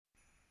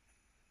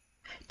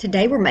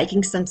Today we're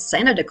making some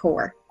Santa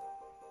decor.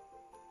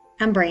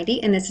 I'm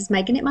Brandy and this is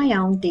Making It My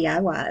Own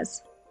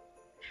DIYs.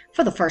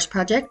 For the first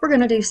project, we're going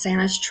to do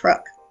Santa's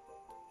truck.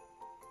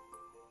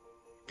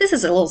 This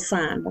is a little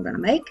sign we're going to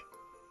make.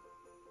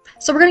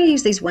 So we're going to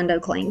use these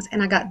window clings,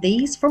 and I got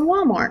these from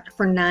Walmart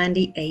for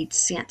 98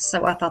 cents.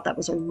 So I thought that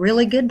was a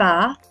really good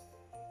buy.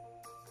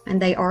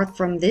 And they are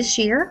from this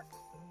year.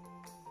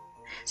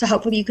 So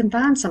hopefully you can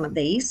find some of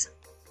these.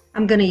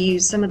 I'm going to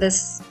use some of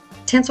this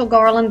tinsel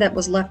garland that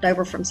was left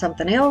over from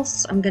something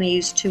else. I'm going to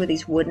use 2 of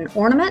these wooden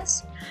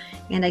ornaments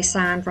and a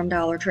sign from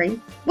Dollar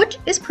Tree, which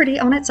is pretty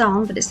on its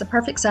own, but it's the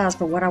perfect size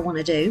for what I want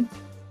to do.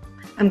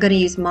 I'm going to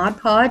use Mod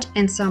Podge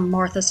and some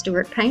Martha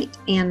Stewart paint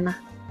in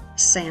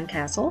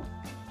Sandcastle,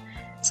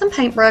 some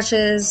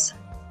paintbrushes,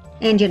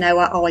 and you know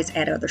I always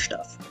add other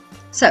stuff.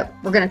 So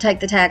we're going to take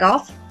the tag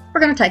off,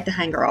 we're going to take the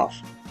hanger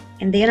off,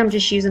 and then I'm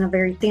just using a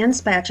very thin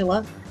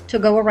spatula to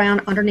go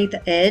around underneath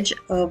the edge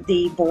of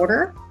the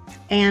border.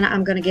 And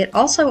I'm going to get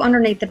also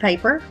underneath the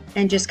paper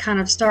and just kind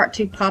of start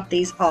to pop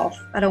these off.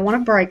 I don't want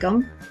to break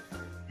them,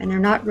 and they're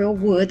not real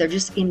wood, they're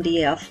just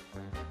MDF.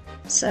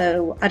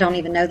 So I don't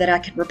even know that I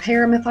could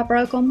repair them if I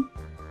broke them.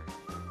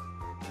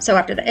 So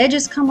after the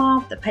edges come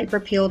off, the paper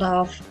peeled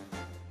off,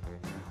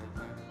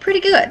 pretty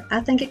good.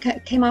 I think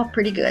it came off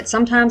pretty good.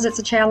 Sometimes it's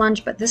a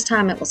challenge, but this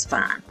time it was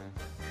fine.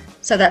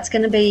 So that's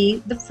going to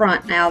be the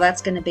front now.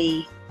 That's going to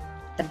be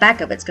the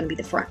back of it's going to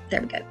be the front.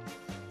 There we go.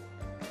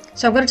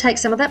 So I'm going to take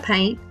some of that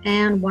paint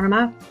and one of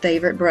my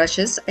favorite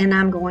brushes, and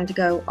I'm going to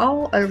go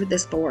all over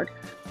this board.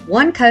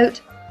 One coat,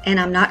 and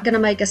I'm not going to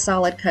make a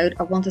solid coat.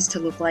 I want this to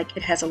look like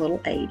it has a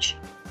little age,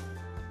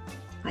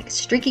 like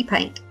streaky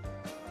paint.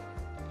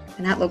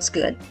 And that looks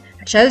good.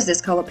 I chose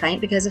this color paint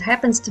because it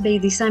happens to be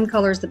the same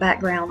color as the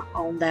background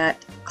on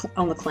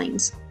the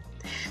cleans.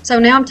 So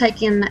now I'm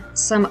taking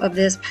some of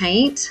this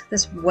paint,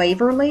 this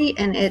Waverly,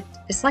 and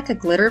it's like a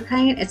glitter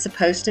paint. It's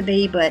supposed to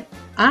be, but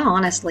I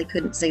honestly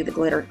couldn't see the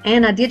glitter.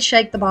 And I did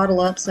shake the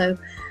bottle up, so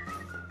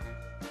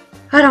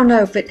I don't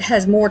know if it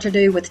has more to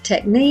do with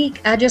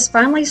technique. I just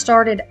finally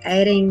started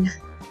adding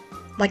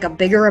like a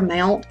bigger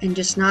amount and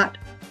just not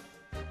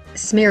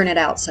smearing it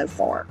out so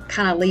far.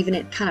 Kind of leaving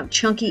it kind of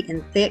chunky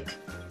and thick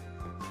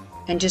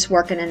and just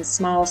working in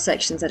small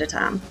sections at a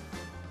time.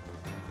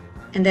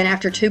 And then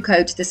after 2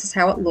 coats, this is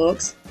how it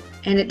looks.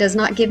 And it does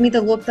not give me the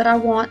look that I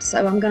want,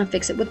 so I'm going to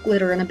fix it with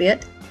glitter in a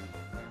bit.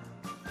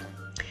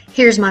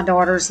 Here's my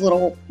daughter's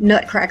little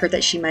nutcracker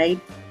that she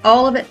made.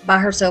 All of it by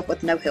herself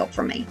with no help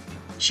from me.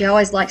 She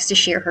always likes to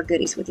share her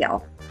goodies with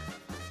y'all.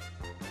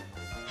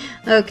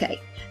 Okay,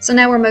 so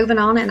now we're moving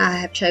on, and I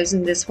have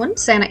chosen this one,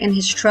 Santa in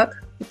his truck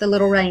with the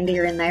little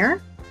reindeer in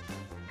there.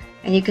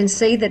 And you can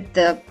see that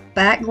the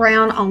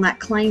background on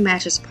that clay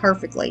matches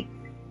perfectly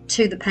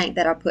to the paint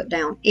that I put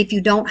down. If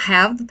you don't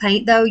have the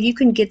paint though, you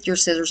can get your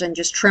scissors and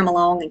just trim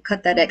along and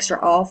cut that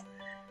extra off,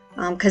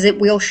 because it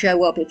will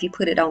show up if you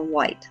put it on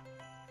white.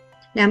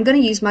 Now I'm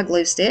going to use my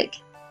glue stick,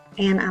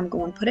 and I'm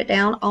going to put it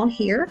down on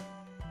here,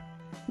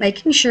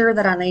 making sure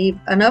that I leave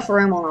enough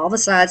room on all the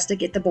sides to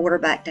get the border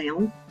back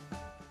down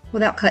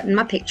without cutting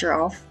my picture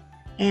off.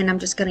 And I'm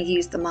just going to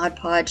use the Mod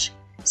Podge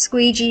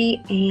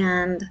squeegee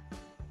and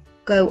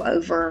go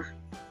over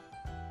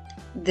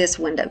this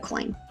window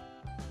cling.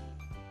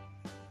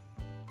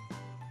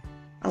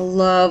 I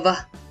love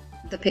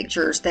the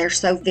pictures. They're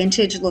so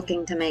vintage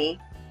looking to me.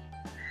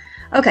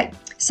 Okay,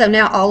 so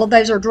now all of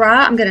those are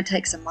dry. I'm going to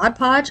take some Mod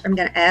Podge. I'm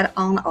going to add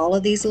on all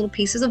of these little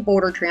pieces of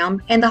border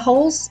trim. And the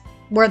holes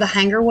where the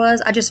hanger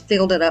was, I just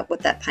filled it up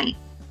with that paint.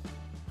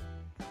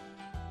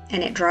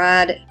 And it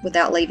dried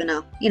without leaving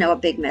a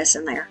big mess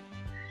in there.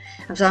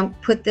 So I'm going to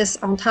put this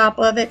on top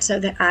of it so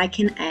that I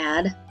can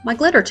add my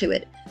glitter to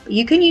it. But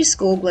you can use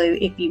school glue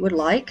if you would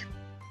like.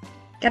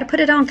 Got to put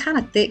it on kind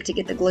of thick to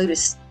get the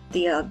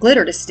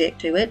glitter to stick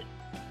to it,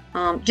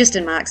 just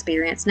in my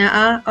experience. Now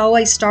I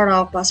always start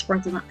off by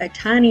sprinkling a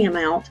tiny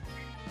amount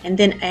and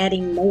then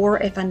adding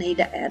more if I need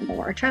to add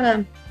more. I try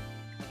to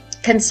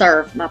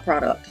conserve my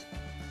product.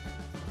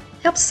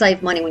 Helps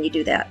save money when you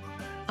do that.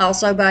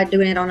 Also, by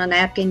doing it on a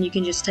napkin, you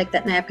can just take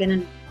that napkin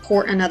and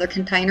pour it in another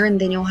container, and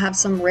then you'll have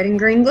some red and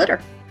green glitter.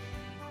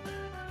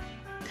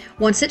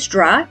 Once it's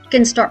dry, you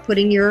can start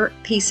putting your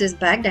pieces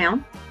back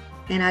down.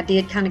 And I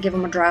did kind of give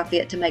them a dry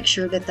fit to make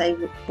sure that they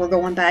were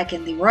going back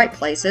in the right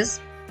places.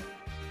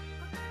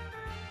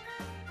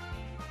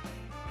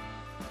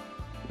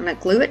 I'm going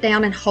to glue it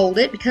down and hold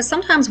it, because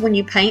sometimes when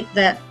you paint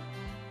that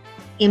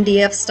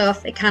MDF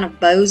stuff, it kind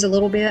of bows a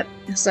little bit.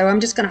 So I'm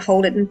just going to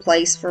hold it in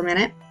place for a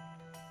minute.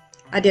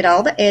 I did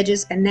all the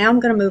edges, and now I'm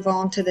going to move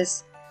on to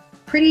this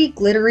pretty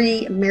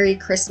glittery Merry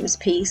Christmas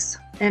piece.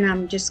 And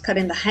I'm just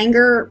cutting the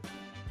hanger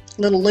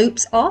little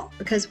loops off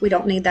because we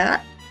don't need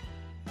that.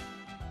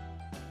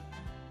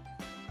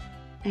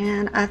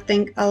 And I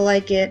think I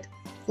like it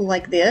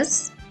like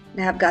this.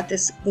 Now I've got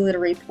this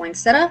glittery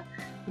poinsettia.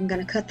 I'm going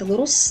to cut the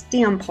little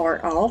stem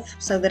part off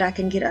so that I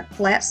can get a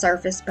flat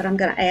surface, but I'm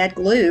going to add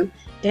glue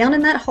down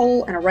in that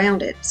hole and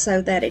around it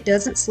so that it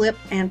doesn't slip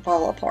and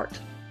fall apart.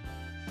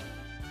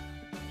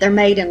 They're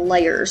made in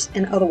layers,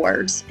 in other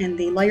words, and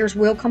the layers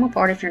will come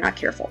apart if you're not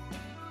careful.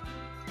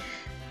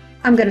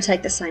 I'm going to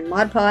take the same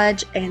Mod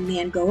Podge and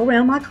then go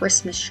around my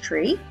Christmas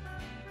tree,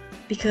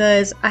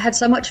 because I had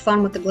so much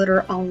fun with the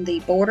glitter on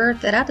the border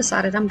that I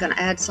decided I'm going to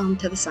add some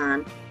to the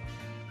sign.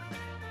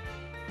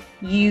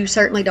 You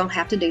certainly don't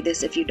have to do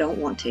this if you don't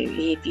want to.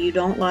 If you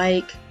don't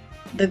like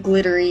the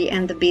glittery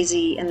and the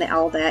busy and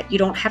all that, you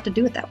don't have to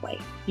do it that way.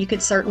 You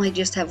could certainly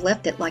just have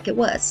left it like it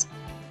was.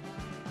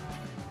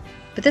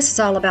 But this is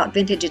all about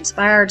vintage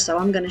inspired, so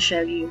I'm going to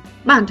show you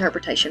my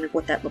interpretation of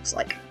what that looks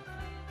like.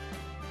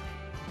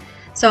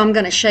 So I'm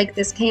going to shake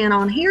this can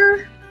on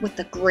here with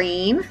the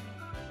green.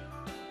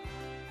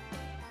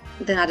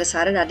 Then I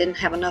decided I didn't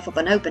have enough of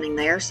an opening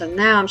there, so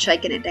now I'm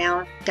shaking it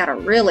down. Got a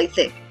really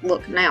thick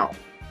look now.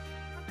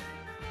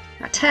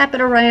 I tap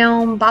it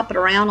around, bop it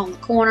around on the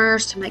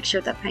corners to make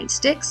sure that paint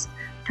sticks.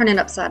 Turn it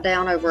upside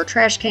down over a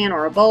trash can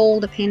or a bowl,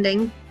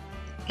 depending.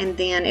 And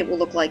then it will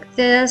look like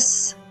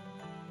this.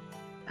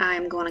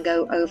 I'm going to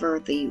go over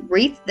the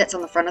wreath that's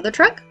on the front of the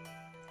truck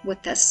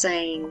with the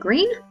same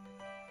green.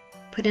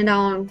 Put it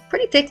on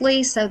pretty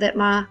thickly so that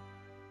my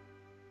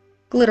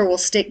glitter will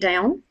stick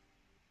down.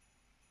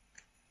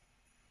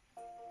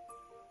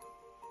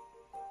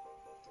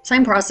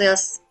 Same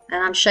process,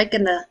 and I'm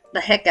shaking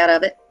the heck out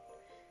of it.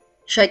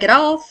 Shake it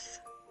off,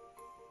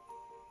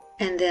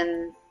 and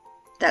then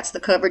that's the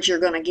coverage you're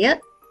going to get.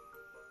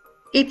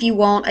 If you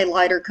want a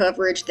lighter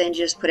coverage, then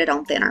just put it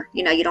on thinner.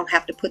 You know, you don't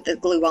have to put the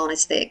glue on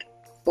as thick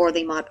for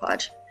the Mod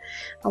Podge.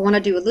 I want to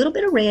do a little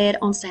bit of red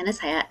on Santa's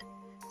hat,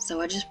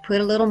 so I just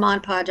put a little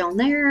Mod Podge on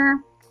there.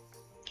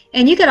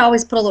 And you could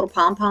always put a little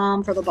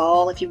pom-pom for the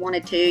ball if you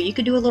wanted to. You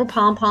could do a little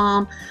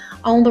pom-pom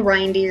on the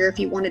reindeer if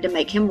you wanted to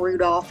make him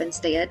Rudolph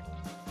instead.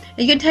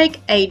 You can take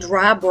a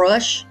dry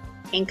brush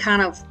and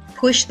kind of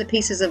push the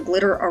pieces of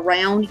glitter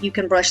around. You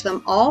can brush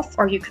them off,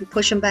 or you can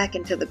push them back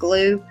into the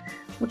glue,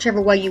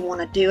 whichever way you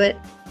want to do it.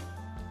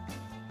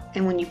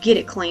 And when you get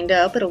it cleaned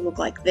up, it'll look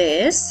like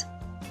this.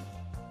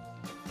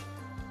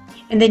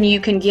 And then you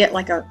can get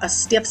like a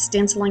stiff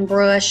stenciling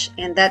brush,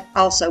 and that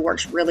also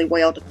works really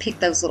well to pick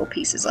those little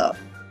pieces up.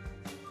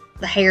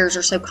 The hairs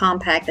are so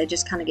compact, they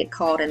just kind of get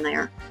caught in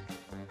there.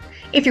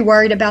 If you're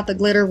worried about the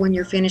glitter when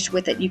you're finished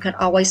with it, you can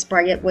always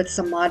spray it with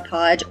some Mod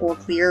Podge or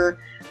clear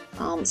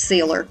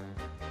sealer.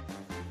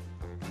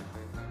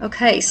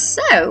 Okay,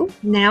 so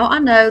now I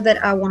know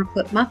that I want to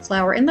put my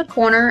flower in the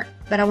corner,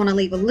 but I want to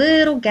leave a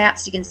little gap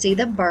so you can see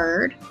the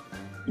bird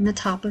in the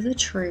top of the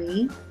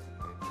tree.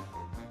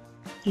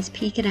 He's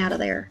peeking out of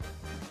there.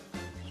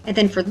 And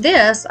then for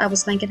this, I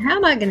was thinking, how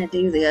am I going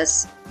to do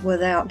this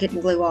without getting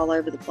glue all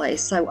over the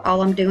place? So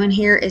all I'm doing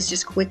here is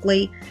just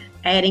quickly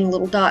adding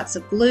little dots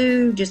of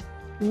glue, just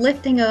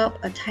lifting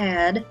up a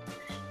tad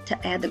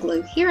to add the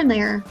glue here and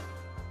there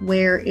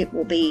where it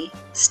will be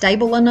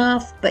stable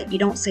enough, but you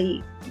don't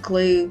see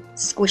glue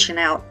squishing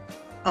out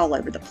all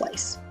over the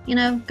place. You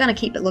know, gonna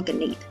keep it looking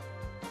neat.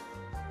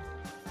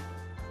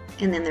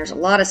 And then there's a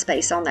lot of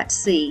space on that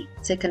C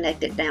to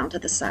connect it down to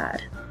the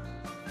side.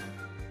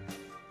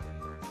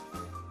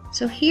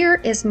 So here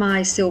is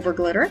my silver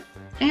glitter,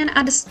 and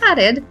I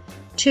decided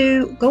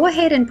to go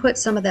ahead and put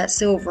some of that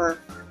silver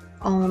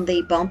on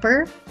the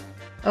bumper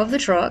of the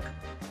truck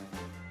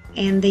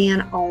and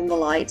then on the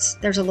lights.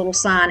 There's a little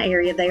sign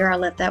area there. I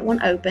left that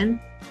one open.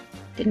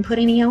 Didn't put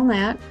any on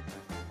that.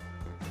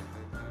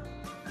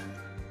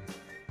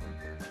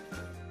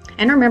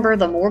 And remember,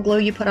 the more glue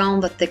you put on,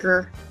 the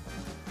thicker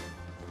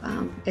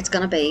it's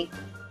going to be.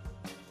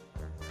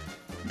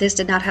 This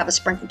did not have a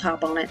sprinkle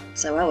top on it,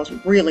 so I was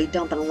really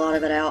dumping a lot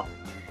of it out.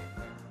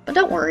 But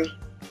don't worry,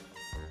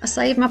 I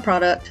saved my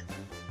product,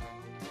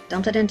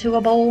 dumped it into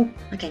a bowl.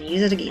 I can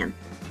use it again.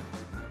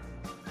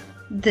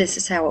 This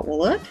is how it will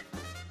look.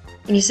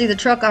 And you see the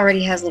truck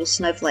already has little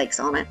snowflakes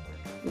on it.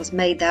 It was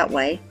made that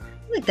way.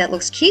 I think that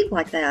looks cute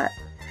like that.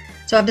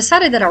 So I've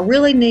decided that I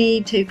really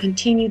need to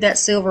continue that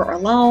silver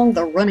along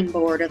the running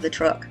board of the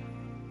truck.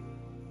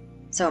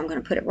 So I'm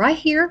going to put it right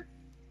here.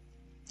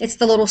 It's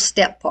the little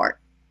step part.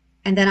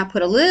 And then I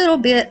put a little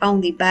bit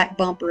on the back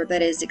bumper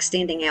that is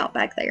extending out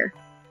back there.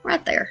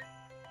 Right there.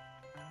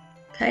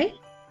 Okay.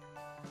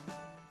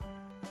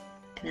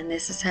 And then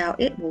this is how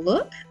it will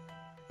look.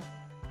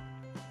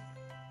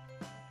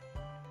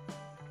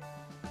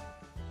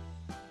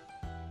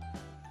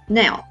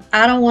 Now,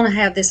 I don't want to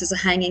have this as a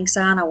hanging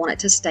sign. I want it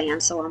to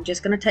stand, so I'm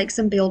just going to take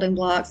some building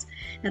blocks.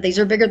 Now, these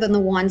are bigger than the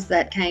ones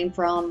that came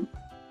from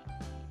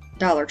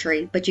Dollar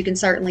Tree, but you can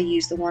certainly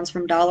use the ones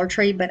from Dollar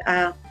Tree, but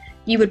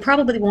you would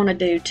probably want to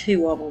do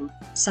 2 of them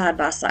side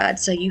by side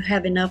so you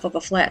have enough of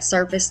a flat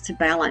surface to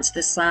balance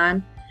this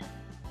sign.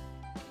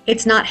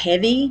 It's not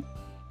heavy,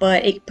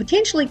 but it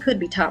potentially could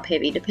be top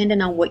heavy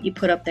depending on what you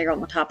put up there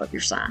on the top of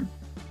your sign.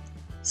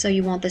 So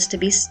you want this to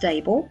be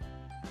stable,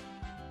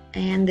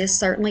 and this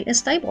certainly is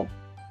stable.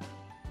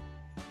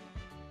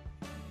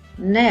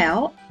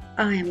 Now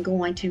I am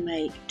going to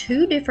make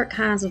 2 different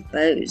kinds of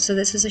bows. So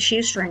this is a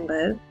shoestring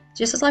bow,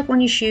 just as like when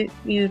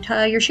you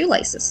tie your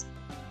shoelaces.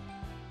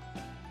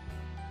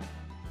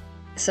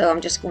 So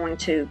I'm just going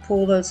to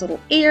pull those little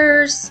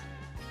ears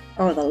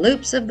or the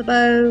loops of the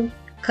bow,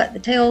 cut the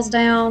tails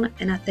down,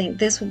 and I think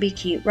this will be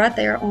cute right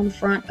there on the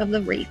front of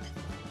the wreath.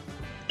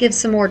 Gives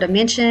some more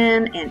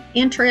dimension and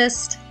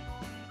interest.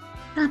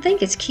 And I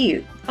think it's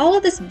cute. All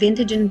of this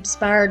vintage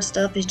inspired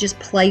stuff is just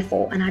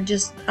playful, and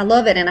I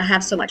love it, and I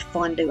have so much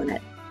fun doing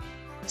it.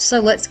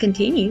 So let's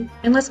continue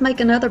and let's make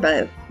another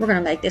bow. We're going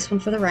to make this one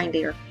for the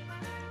reindeer.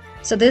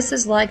 So this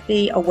is like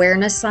the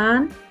awareness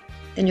sign.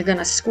 Then you're going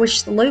to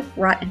squish the loop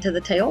right into the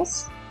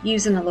tails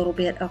using a little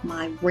bit of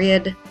my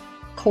red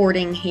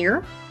cording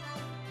here.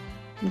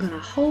 I'm going to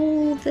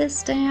hold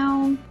this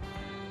down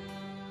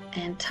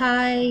and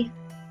tie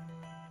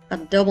a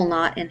double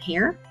knot in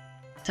here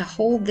to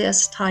hold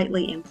this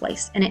tightly in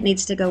place, and it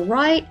needs to go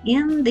right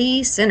in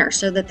the center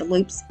so that the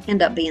loops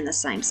end up being the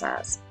same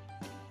size.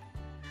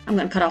 I'm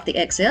going to cut off the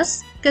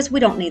excess because we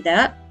don't need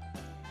that.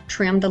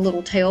 Trim the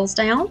little tails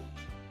down,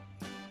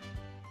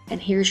 and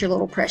here's your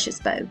little precious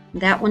bow.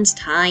 That one's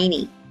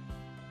tiny.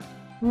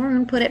 We're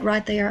going to put it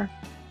right there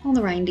on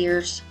the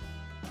reindeer's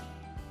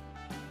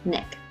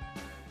neck.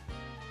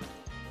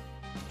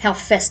 How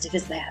festive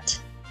is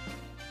that?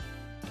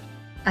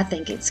 I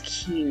think it's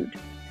cute.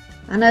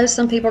 I know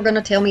some people are going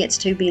to tell me it's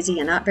too busy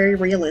and not very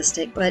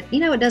realistic, but you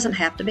know, it doesn't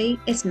have to be.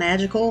 It's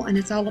magical, and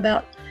it's all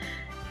about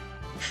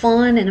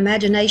fun and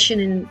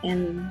imagination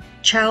and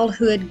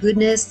childhood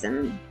goodness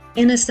and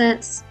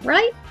innocence,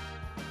 right?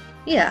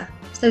 Yeah,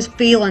 it's those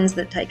feelings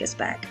that take us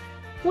back.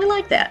 We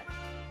like that.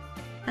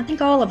 I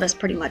think all of us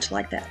pretty much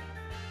like that.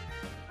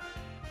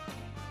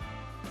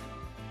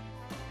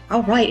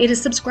 All right, it is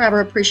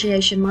Subscriber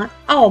Appreciation Month,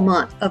 all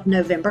month of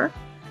November.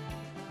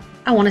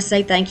 I want to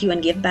say thank you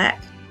and give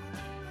back.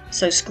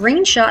 So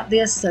screenshot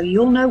this so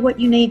you'll know what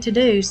you need to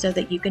do so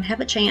that you can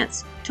have a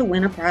chance to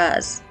win a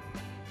prize.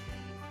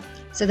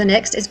 So the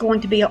next is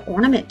going to be an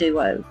ornament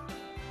duo.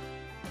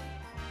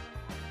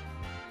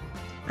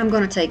 I'm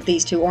going to take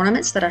these two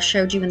ornaments that I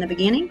showed you in the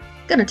beginning.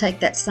 I'm going to take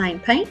that same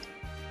paint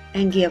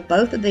and give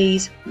both of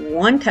these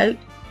one coat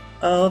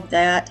of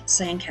that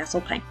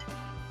sandcastle paint.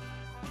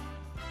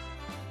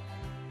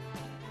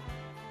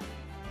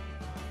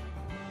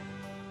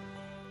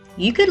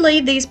 You could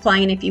leave these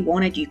plain if you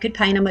wanted. You could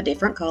paint them a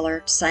different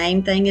color.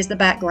 Same thing as the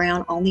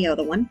background on the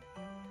other one.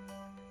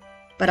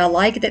 But I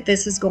like that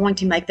this is going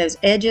to make those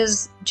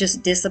edges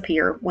just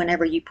disappear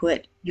whenever you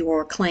put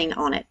your cling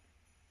on it.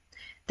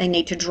 They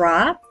need to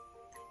dry,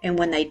 and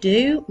when they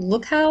do,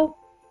 look how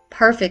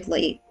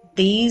perfectly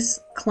these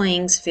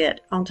clings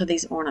fit onto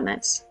these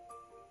ornaments.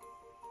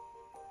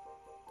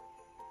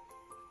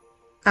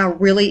 I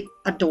really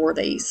adore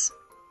these.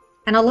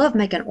 And I love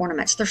making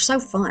ornaments. They're so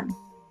fun.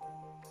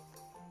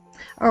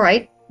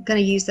 Alright, I'm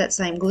going to use that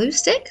same glue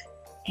stick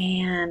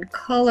and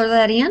color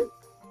that in.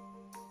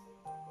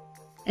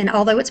 And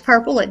although it's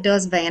purple, it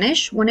does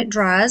vanish when it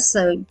dries,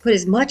 so put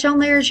as much on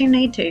there as you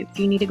need to. If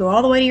you need to go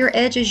all the way to your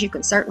edges, you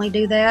can certainly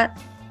do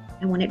that.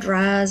 And when it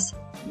dries,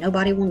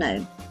 nobody will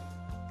know.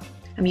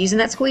 I'm using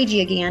that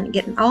squeegee again,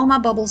 getting all my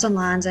bubbles and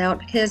lines out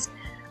because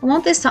I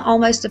want this to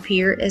almost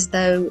appear as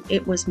though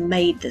it was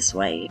made this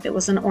way. If it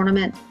was an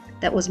ornament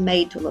that was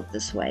made to look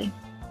this way,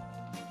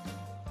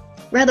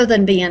 rather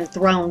than being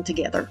thrown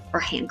together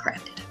or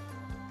handcrafted.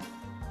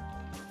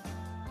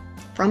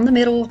 From the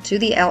middle to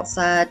the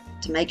outside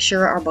to make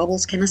sure our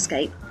bubbles can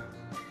escape.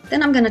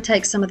 Then I'm going to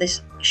take some of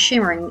this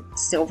shimmering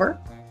silver,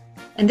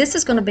 and this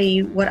is going to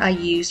be what I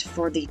use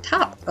for the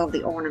top of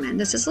the ornament.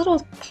 This is a little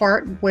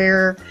part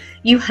where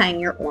you hang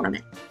your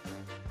ornament.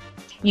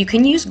 You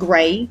can use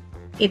gray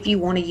if you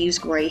want to use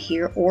gray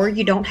here, or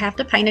you don't have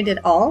to paint it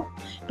at all,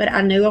 but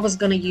I knew I was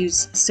going to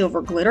use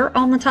silver glitter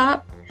on the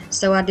top,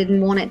 so I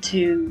didn't want it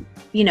to,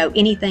 you know,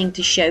 anything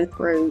to show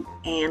through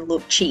and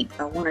look cheap.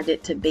 I wanted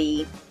it to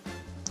be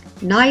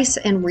nice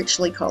and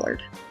richly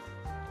colored.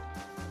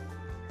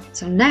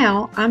 So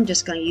now I'm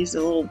just going to use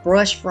a little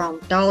brush from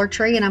Dollar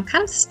Tree, and I'm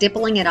kind of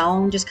stippling it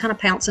on, just kind of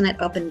pouncing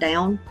it up and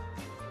down.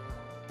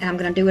 And I'm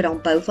going to do it on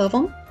both of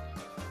them,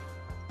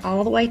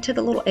 all the way to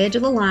the little edge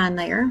of the line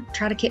there.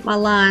 Try to keep my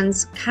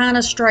lines kind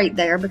of straight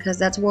there because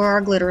that's where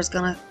our glitter is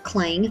going to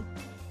cling.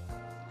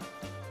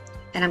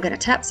 And I'm going to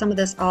tap some of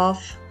this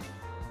off.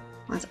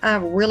 I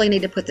really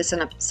need to put this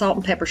in a salt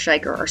and pepper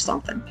shaker or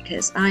something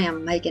because I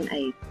am making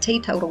a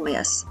teetotal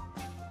mess.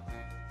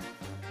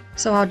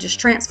 So I'll just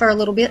transfer a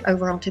little bit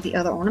over onto the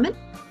other ornament,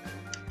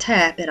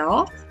 tap it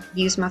off,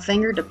 use my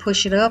finger to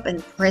push it up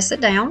and press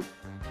it down,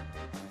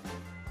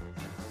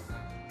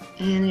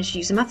 and just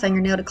using my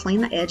fingernail to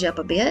clean the edge up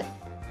a bit.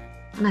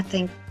 And I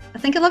think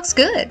it looks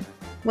good.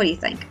 What do you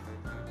think?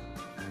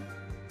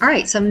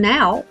 Alright, so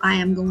now I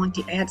am going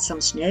to add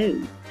some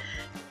snow.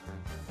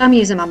 I'm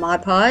using my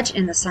Mod Podge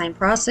in the same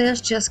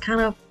process, just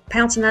kind of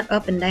pouncing that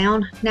up and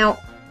down. Now,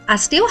 I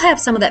still have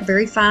some of that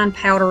very fine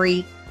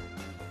powdery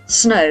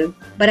snow,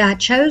 but I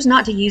chose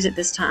not to use it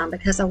this time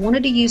because I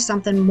wanted to use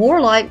something more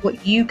like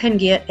what you can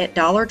get at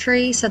Dollar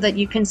Tree so that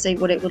you can see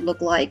what it would look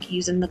like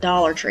using the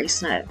Dollar Tree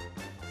snow.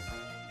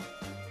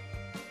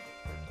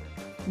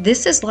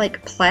 This is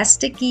like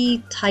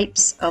plasticky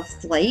types of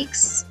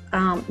flakes.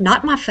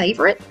 Not my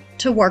favorite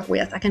to work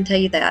with, I can tell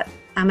you that.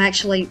 I'm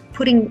actually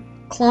putting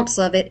clumps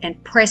of it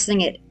and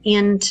pressing it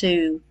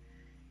into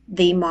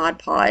the Mod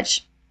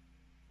Podge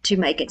to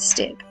make it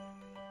stick.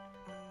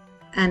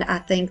 And I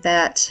think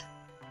that,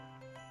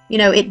 you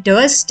know, it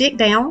does stick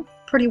down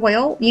pretty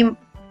well.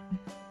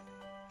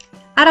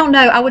 I don't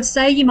know, I would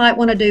say you might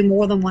want to do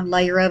more than one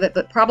layer of it,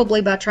 but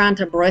probably by trying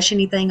to brush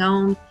anything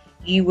on,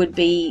 you would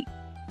be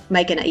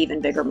making an even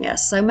bigger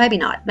mess. So maybe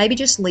not. Maybe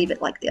just leave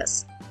it like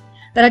this.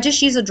 But I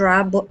just use a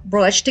dry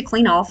brush to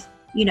clean off,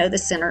 you know, the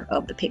center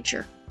of the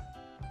picture.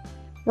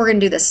 We're going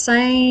to do the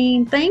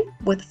same thing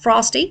with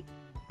Frosty.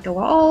 Go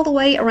all the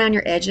way around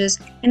your edges,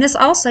 and this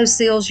also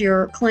seals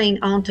your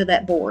cling onto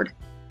that board.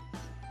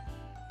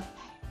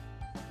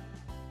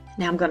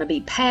 Now I'm going to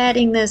be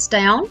patting this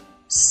down.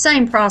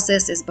 Same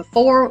process as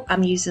before.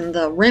 I'm using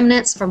the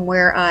remnants from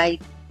where I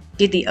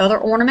did the other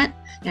ornament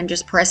and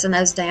just pressing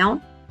those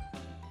down.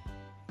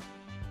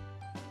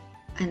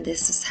 And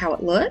this is how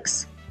it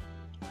looks.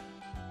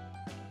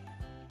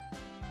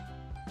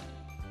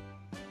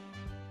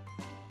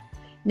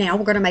 Now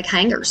we're going to make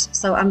hangers.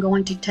 So I'm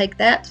going to take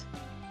that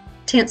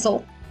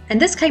tinsel, and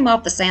this came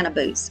off the Santa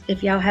boots.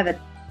 If y'all haven't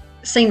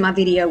seen my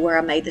video where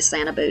I made the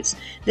Santa boots,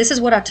 this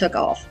is what I took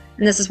off,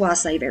 and this is why I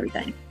save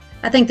everything.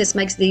 I think this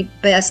makes the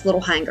best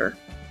little hanger.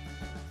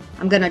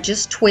 I'm going to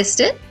just twist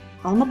it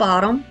on the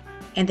bottom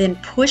and then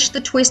push the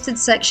twisted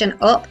section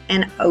up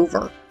and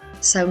over.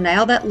 So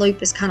now that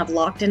loop is kind of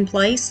locked in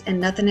place and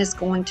nothing is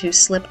going to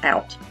slip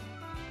out.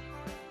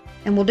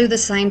 And we'll do the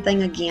same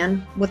thing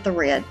again with the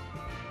red.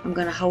 I'm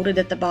going to hold it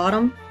at the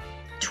bottom,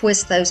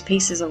 twist those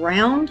pieces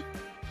around,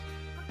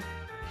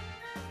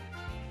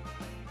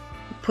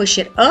 push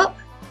it up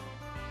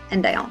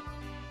and down,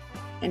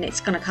 and it's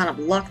going to kind of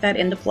lock that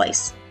into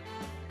place.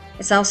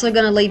 It's also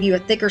going to leave you a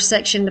thicker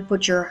section to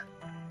put your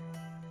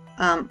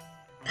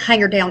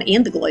hanger down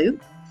in the glue.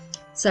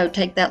 So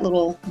take that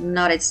little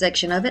knotted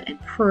section of it and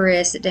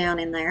press it down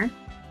in there.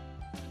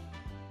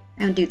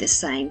 And do the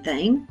same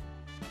thing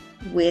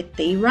with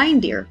the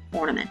reindeer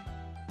ornament.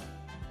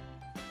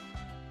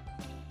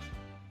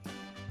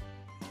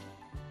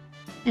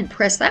 And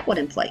press that one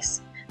in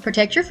place.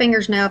 Protect your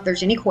fingers now if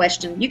there's any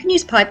question. You can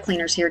use pipe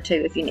cleaners here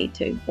too if you need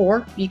to,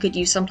 or you could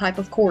use some type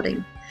of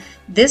cording.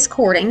 This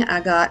cording I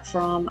got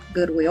from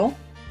Goodwill.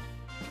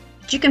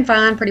 But you can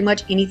find pretty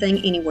much anything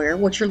anywhere.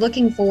 What you're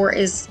looking for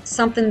is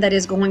something that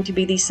is going to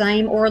be the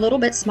same or a little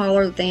bit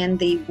smaller than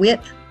the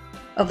width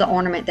of the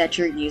ornament that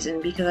you're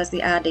using, because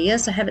the idea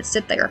is to have it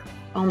sit there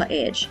on the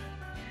edge.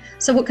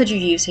 So what could you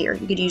use here?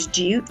 You could use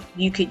jute,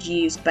 you could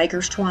use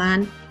baker's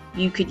twine,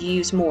 you could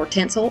use more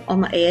tinsel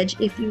on the edge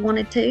if you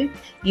wanted to.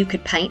 You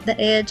could paint the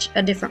edge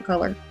a different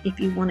color if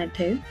you wanted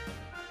to.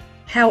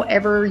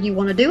 However you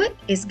want to do it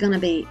is going to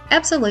be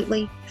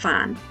absolutely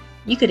fine.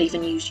 You could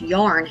even use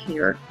yarn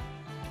here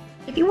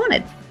if you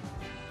wanted.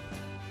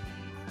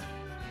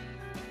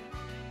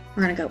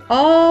 We're going to go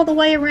all the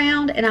way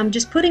around, and I'm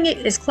just putting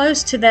it as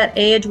close to that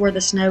edge where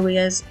the snow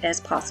is as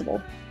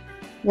possible.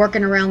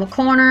 Working around the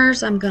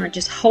corners, I'm going to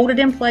just hold it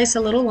in place a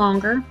little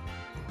longer.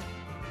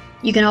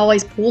 You can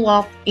always pull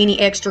off any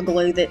extra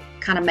glue that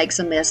kind of makes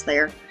a mess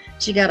there.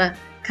 So you got to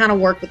kind of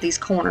work with these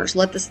corners.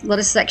 Let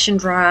a section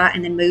dry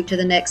and then move to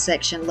the next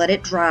section. Let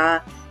it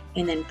dry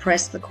and then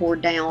press the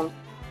cord down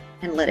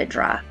and let it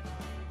dry.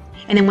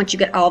 And then once you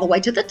get all the way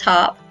to the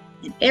top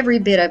and every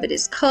bit of it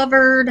is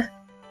covered,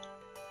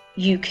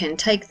 you can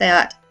take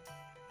that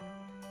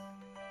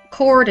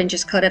cord and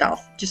just cut it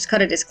off. Just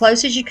cut it as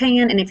close as you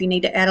can, and if you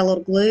need to add a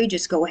little glue,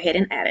 just go ahead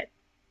and add it.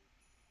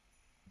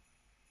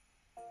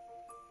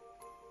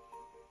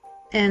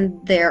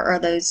 And there are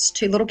those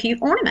two little cute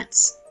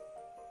ornaments.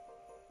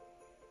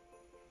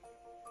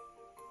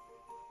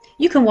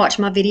 You can watch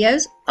my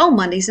videos on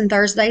Mondays and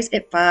Thursdays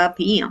at 5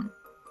 p.m.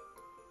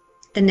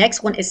 The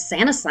next one is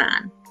Santa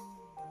sign.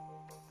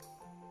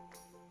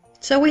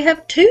 So we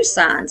have two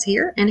signs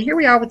here, and here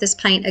we are with this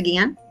paint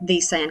again, the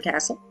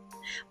sandcastle.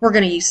 We're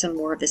going to use some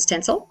more of this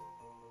tinsel.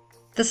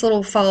 This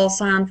little fall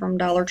sign from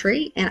Dollar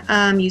Tree, and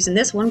I'm using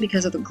this one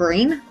because of the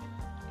green.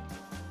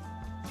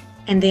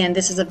 And then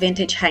this is a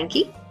vintage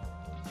hanky.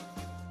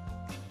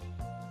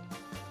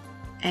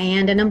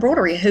 And an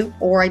embroidery hoop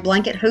or a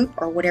blanket hoop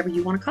or whatever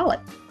you want to call it.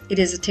 It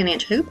is a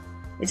 10-inch hoop.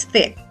 It's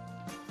thick.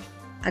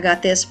 I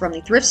got this from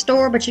the thrift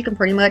store, but you can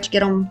pretty much get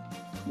them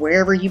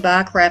wherever you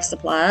buy craft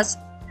supplies.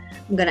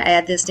 I'm going to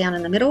add this down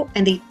in the middle,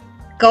 and the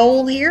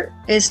goal here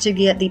is to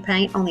get the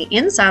paint on the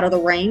inside of the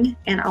ring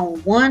and on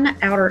one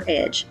outer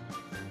edge.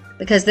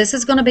 Because this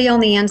is going to be on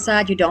the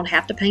inside, you don't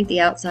have to paint the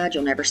outside,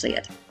 you'll never see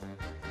it.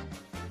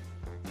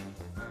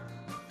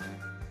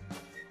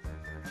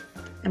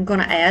 I'm going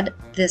to add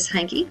this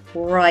hanky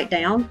right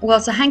down. Well,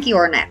 it's a hanky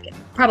or a napkin,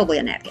 probably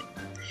a napkin.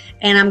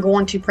 And I'm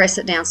going to press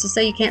it down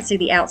so you can't see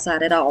the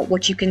outside at all.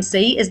 What you can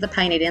see is the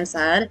painted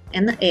inside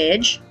and the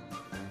edge.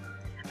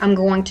 I'm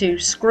going to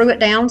screw it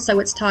down so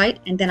it's tight,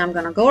 and then I'm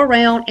going to go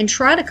around and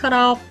try to cut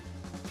off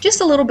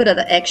just a little bit of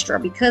the extra,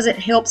 because it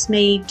helps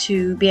me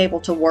to be able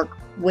to work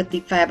with the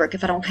fabric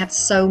if I don't have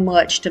so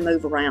much to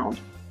move around.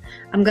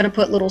 I'm going to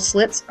put little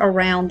slits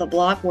around the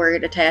block where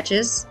it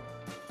attaches.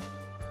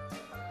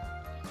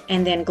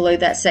 and then glue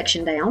that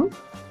section down.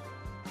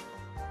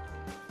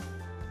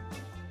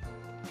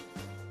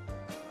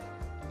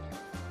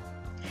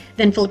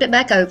 Then flip it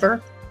back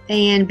over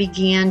and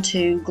begin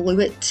to glue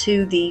it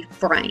to the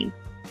frame.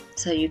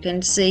 So you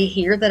can see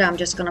here that I'm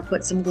just going to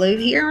put some glue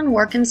here and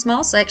work in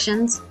small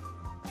sections,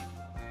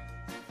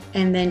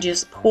 and then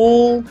just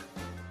pull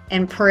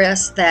and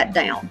press that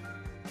down.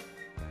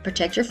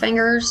 Protect your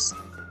fingers.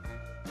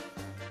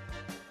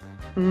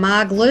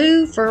 My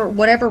glue, for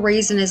whatever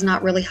reason, is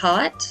not really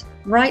hot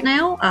right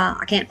now.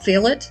 I can't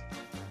feel it,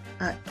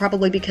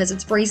 probably because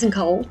it's freezing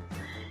cold.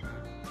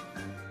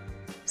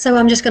 So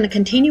I'm just going to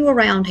continue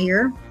around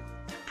here,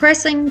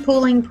 pressing,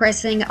 pulling,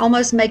 pressing,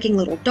 almost making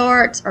little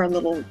darts or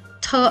little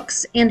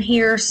tucks in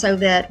here so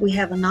that we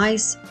have a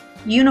nice,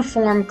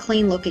 uniform,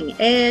 clean looking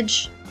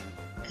edge.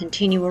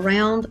 Continue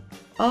around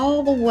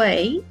all the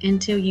way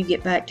until you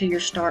get back to your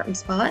starting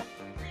spot.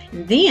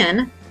 And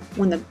then,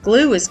 when the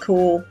glue is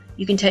cool,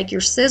 you can take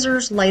your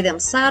scissors, lay them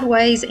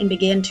sideways, and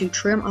begin to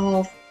trim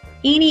off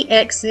any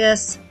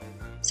excess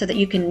so that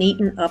you can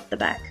neaten up the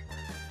back.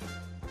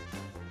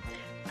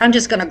 I'm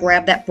just going to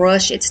grab that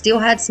brush. It still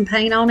had some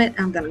paint on it.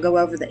 I'm going to go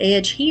over the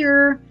edge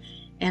here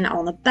and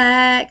on the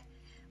back.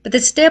 But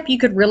this step you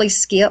could really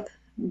skip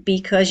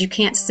because you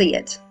can't see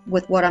it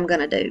with what I'm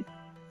going to do.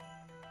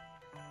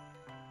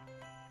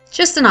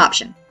 Just an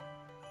option.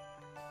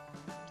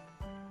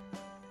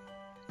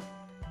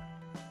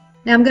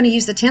 Now I'm going to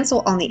use the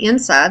tinsel on the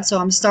inside, so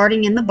I'm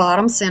starting in the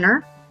bottom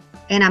center,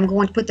 and I'm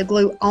going to put the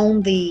glue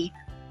on the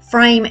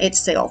frame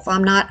itself.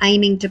 I'm not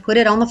aiming to put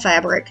it on the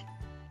fabric.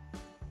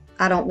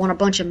 I don't want a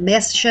bunch of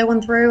mess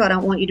showing through. I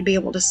don't want you to be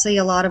able to see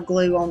a lot of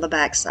glue on the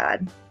back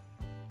side.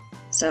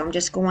 So I'm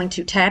just going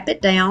to tap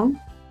it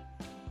down.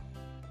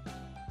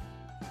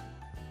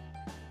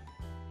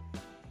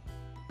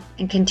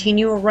 And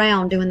continue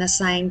around doing the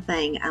same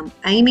thing. I'm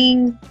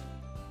aiming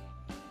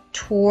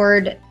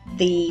toward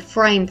the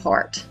frame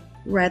part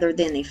rather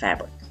than the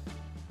fabric.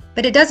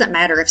 But it doesn't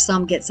matter if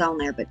some gets on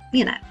there, but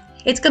you know,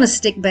 it's going to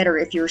stick better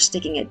if you're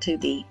sticking it to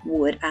the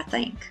wood, I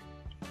think.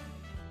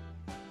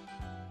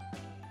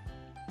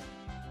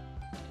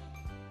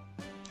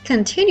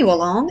 Continue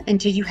along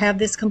until you have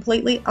this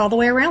completely all the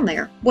way around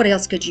there. What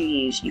else could you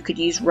use? You could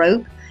use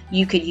rope,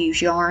 you could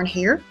use yarn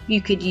here,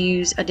 you could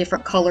use a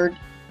different colored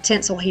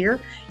tinsel here,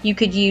 you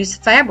could use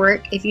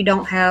fabric. If you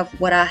don't have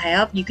what I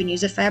have, you can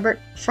use a fabric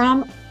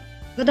from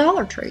the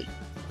Dollar Tree.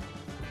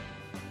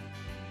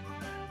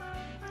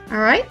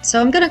 Alright, so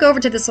I'm going to go over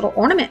to this little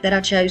ornament that I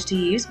chose to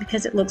use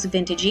because it looks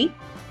vintagey.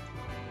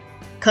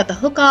 Cut the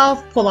hook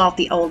off, pull off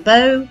the old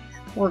bow.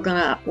 We're going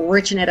to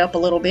richen it up a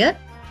little bit.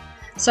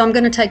 So I'm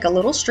going to take a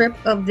little strip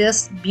of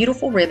this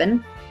beautiful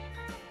ribbon.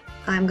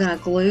 I'm going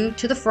to glue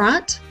to the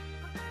front.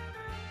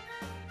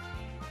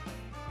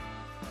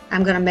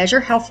 I'm going to measure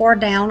how far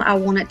down I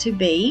want it to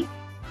be.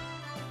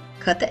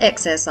 Cut the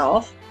excess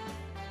off.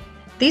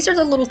 These are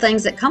the little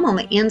things that come on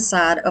the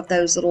inside of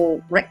those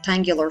little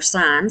rectangular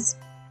signs.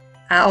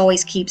 I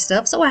always keep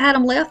stuff, so I had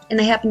them left, and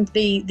they happen to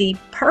be the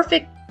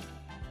perfect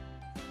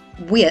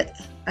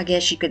width, I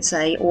guess you could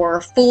say, or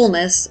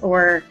fullness,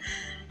 or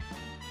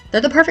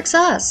they're the perfect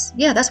size.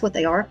 Yeah, that's what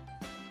they are.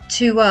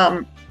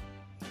 To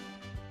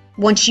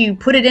once you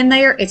put it in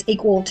there, it's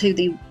equal to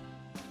the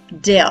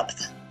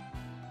depth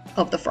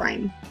of the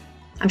frame.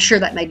 I'm sure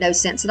that made no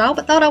sense at all,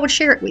 but thought I would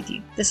share it with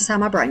you. This is how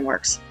my brain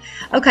works.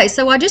 Okay,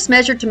 so I just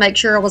measured to make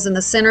sure I was in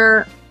the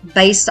center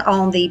based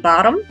on the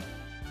bottom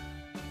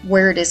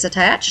where it is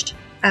attached.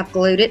 I've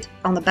glued it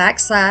on the back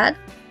side.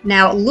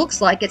 Now it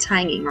looks like it's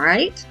hanging,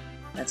 right?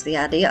 That's the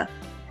idea.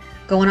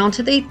 Going on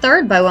to the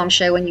third bow I'm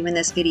showing you in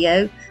this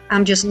video,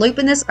 I'm just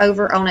looping this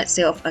over on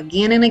itself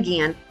again and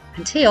again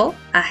until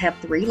I have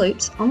 3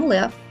 loops on the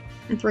left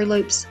and 3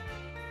 loops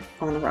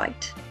on the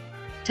right.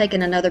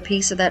 Taking another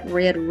piece of that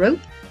red rope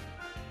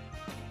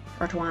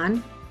or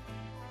twine,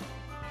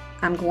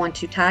 I'm going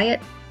to tie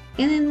it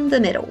in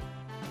the middle.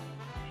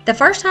 The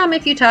first time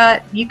if you tie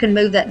it, you can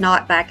move that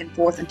knot back and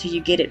forth until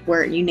you get it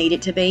where you need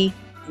it to be.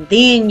 And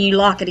then you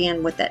lock it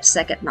in with that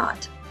second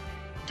knot.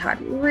 Tied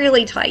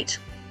really tight.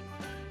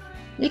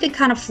 You can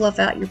kind of fluff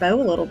out your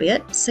bow a little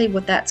bit, see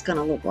what that's going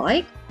to look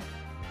like.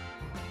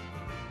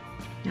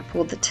 I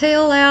pulled the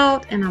tail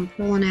out, and I'm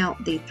pulling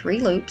out the 3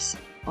 loops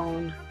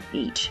on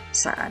each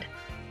side.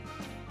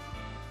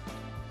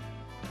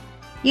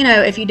 You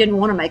know, if you didn't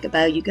want to make a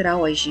bow, you could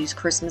always use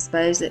Christmas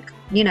bows that,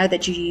 you know,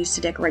 that you use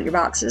to decorate your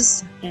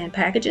boxes and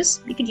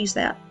packages. You could use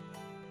that.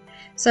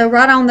 So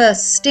right on the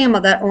stem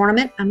of that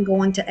ornament, I'm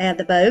going to add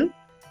the bow.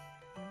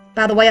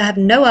 By the way, I have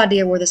no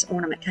idea where this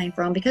ornament came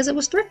from because it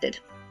was thrifted.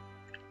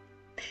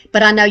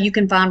 But I know you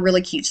can find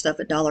really cute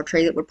stuff at Dollar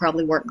Tree that would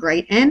probably work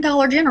great, and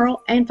Dollar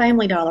General and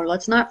Family Dollar.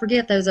 Let's not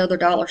forget those other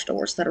dollar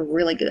stores that are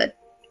really good.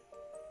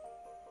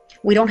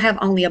 We don't have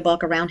only a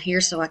buck around here,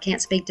 so I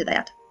can't speak to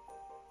that.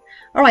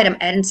 Alright, I'm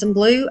adding some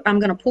glue. I'm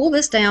going to pull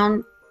this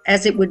down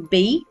as it would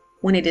be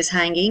when it is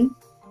hanging.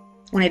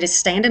 When it is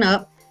standing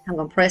up, I'm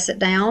going to press it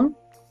down.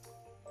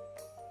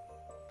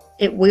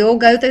 It will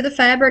go through the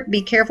fabric.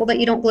 Be careful that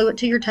you don't glue it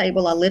to your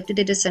table. I lifted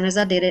it as soon as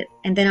I did it.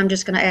 And then I'm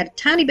just going to add a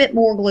tiny bit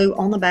more glue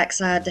on the back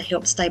side to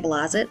help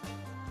stabilize it.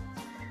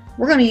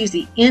 We're going to use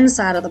the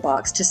inside of the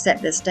box to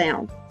set this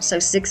down. So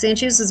 6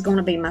 inches is going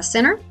to be my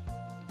center.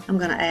 I'm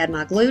going to add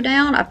my glue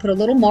down. I put a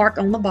little mark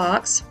on the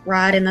box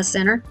right in the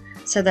center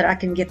so that I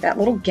can get that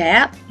little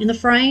gap in the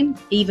frame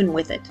even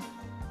with it.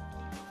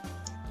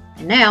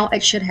 And now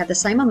it should have the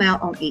same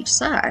amount on each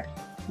side.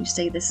 You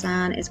see the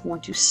sign is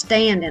going to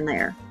stand in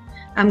there.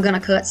 I'm going to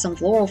cut some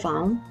floral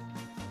foam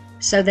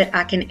so that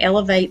I can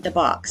elevate the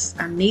box.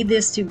 I need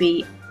this to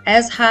be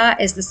as high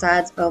as the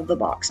sides of the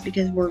box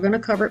because we're going to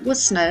cover it with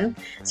snow,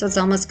 so it's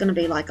almost going to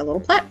be like a little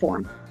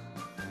platform.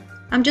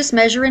 I'm just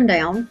measuring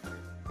down,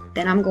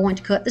 then I'm going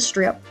to cut the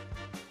strip.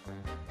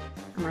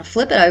 I'm going to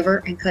flip it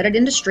over and cut it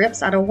into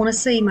strips. I don't want to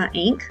see my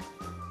ink.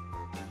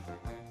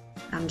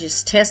 I'm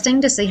just testing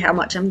to see how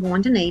much I'm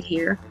going to need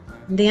here.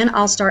 Then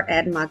I'll start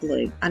adding my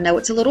glue. I know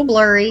it's a little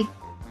blurry,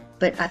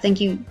 but I think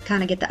you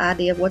kind of get the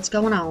idea of what's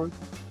going on.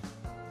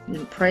 I'm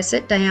going to press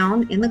it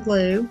down in the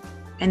glue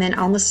and then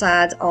on the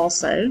sides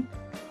also.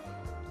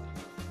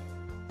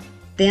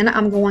 Then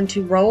I'm going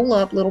to roll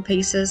up little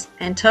pieces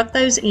and tuck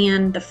those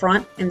in the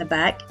front and the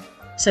back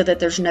so that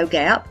there's no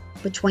gap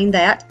between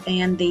that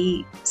and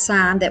the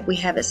sign that we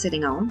have it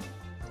sitting on.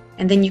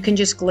 And then you can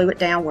just glue it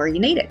down where you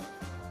need it.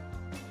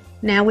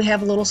 Now we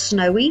have a little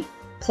snowy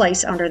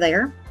place under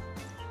there.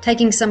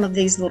 Taking some of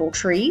these little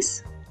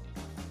trees,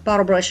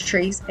 bottle brush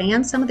trees,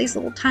 and some of these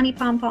little tiny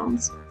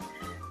pom-poms.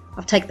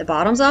 I'll take the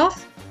bottoms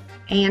off,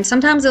 and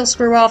sometimes they'll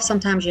screw off,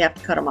 sometimes you have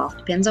to cut them off.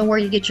 Depends on where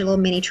you get your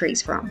little mini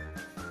trees from.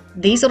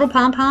 These little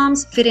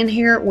pom-poms fit in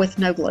here with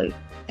no glue,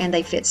 and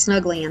they fit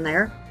snugly in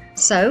there,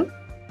 so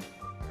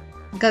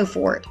go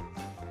for it.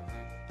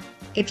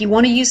 If you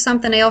want to use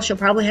something else, you'll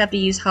probably have to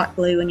use hot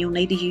glue, and you'll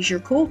need to use your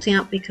cool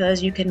temp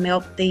because you can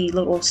melt the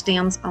little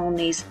stems on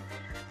these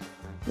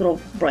little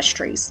brush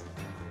trees.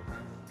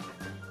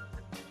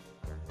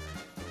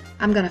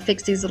 I'm going to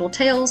fix these little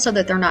tails so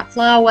that they're not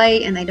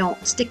flyaway and they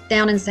don't stick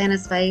down in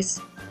Santa's face.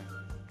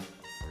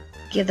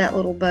 Give that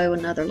little bow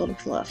another little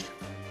fluff.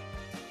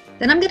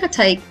 Then I'm going to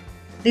take,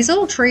 these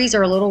little trees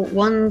are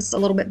one's a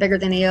little bit bigger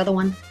than the other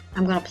one.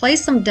 I'm going to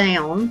place them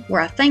down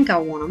where I think I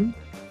want them.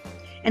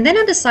 And then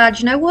I decide,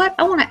 you know what,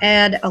 I want to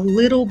add a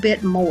little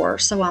bit more.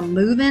 So I'm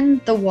moving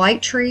the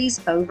white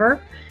trees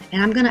over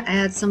and I'm going to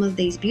add some of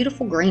these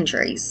beautiful green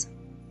trees.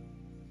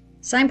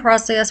 Same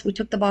process, we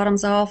took the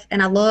bottoms off,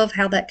 and I love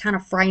how that kind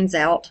of frames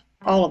out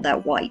all of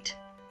that white.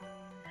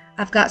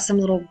 I've got some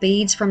little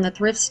beads from the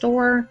thrift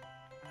store.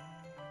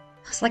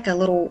 It's like a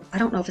little, I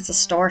don't know if it's a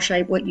star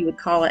shape, what you would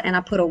call it, and I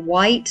put a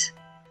white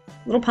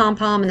little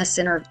pom-pom in the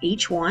center of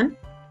each one.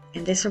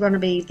 And these are going to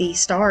be the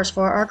stars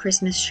for our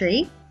Christmas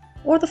tree,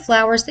 or the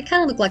flowers. They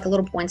kind of look like a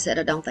little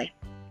poinsettia, don't they?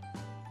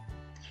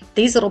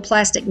 These little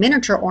plastic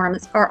miniature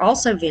ornaments are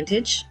also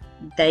vintage.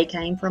 They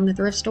came from the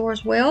thrift store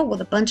as well,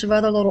 with a bunch of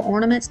other little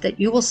ornaments that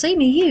you will see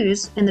me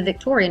use in the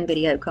Victorian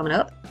video coming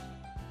up.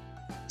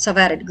 So I've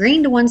added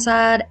green to one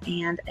side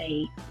and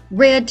a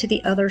red to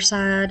the other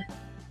side.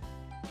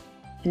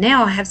 And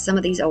now I have some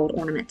of these old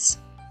ornaments.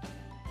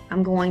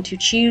 I'm going to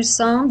choose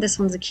some. This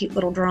one's a cute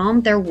little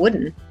drum. They're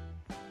wooden.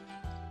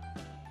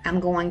 I'm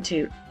going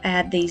to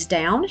add these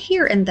down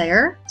here and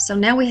there. So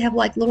now we have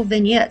like little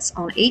vignettes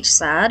on each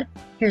side.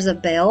 Here's a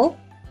bell.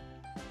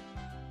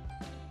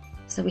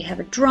 So we have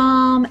a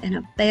drum and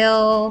a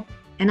bell,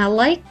 and I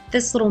like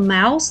this little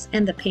mouse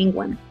and the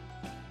penguin.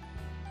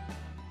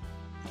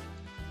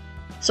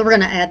 So we're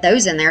going to add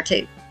those in there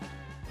too.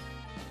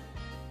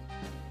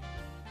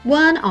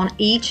 One on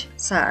each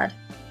side.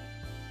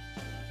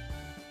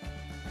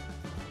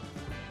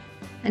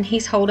 And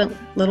he's holding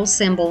little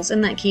symbols.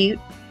 Isn't that cute?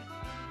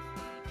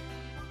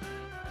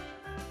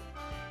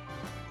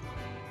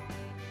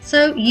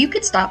 So you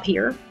could stop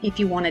here if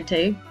you wanted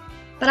to.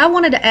 But I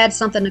wanted to add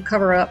something to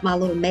cover up my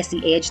little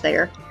messy edge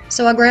there.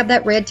 So I grabbed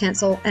that red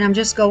tinsel and I'm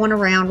just going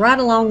around right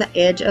along the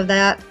edge of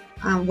that,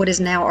 what is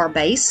now our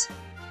base,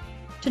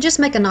 to just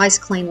make a nice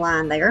clean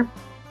line there.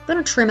 I'm going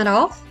to trim it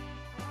off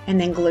and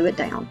then glue it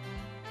down.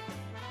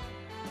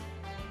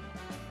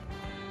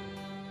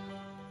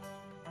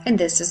 And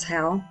this is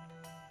how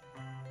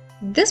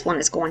this one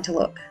is going to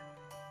look.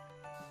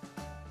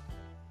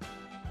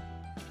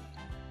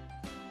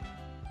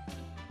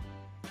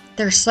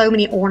 There's so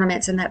many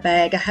ornaments in that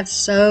bag. I have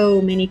so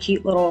many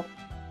cute little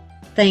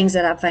things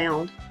that I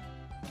found.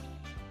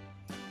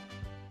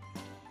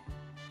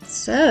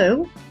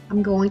 So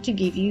I'm going to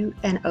give you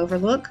an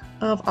overlook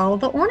of all of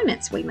the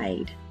ornaments we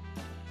made.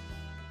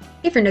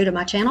 If you're new to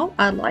my channel,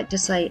 I'd like to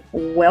say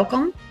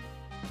welcome.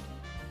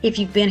 If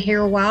you've been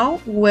here a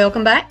while,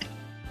 welcome back.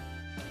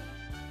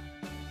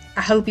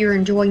 I hope you're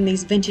enjoying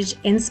these vintage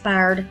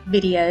inspired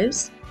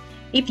videos.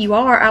 If you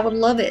are, I would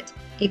love it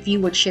if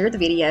you would share the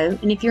video,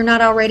 and if you're not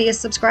already a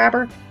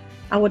subscriber,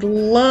 I would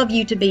love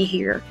you to be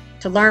here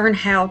to learn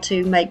how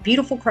to make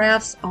beautiful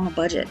crafts on a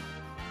budget.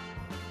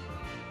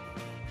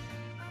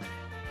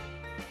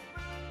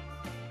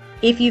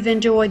 If you've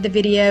enjoyed the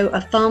video,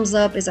 a thumbs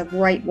up is a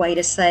great way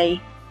to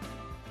say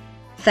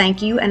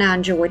Thank you, and I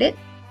enjoyed it.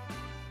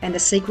 And the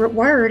secret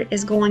word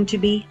is going to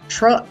be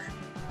truck.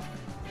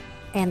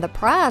 And the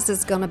prize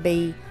is going to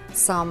be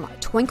some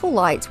twinkle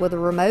lights with a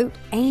remote,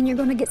 and you're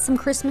going to get some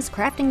Christmas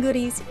crafting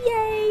goodies.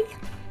 Yay!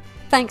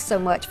 Thanks so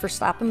much for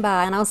stopping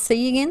by, and I'll see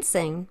you again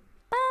soon.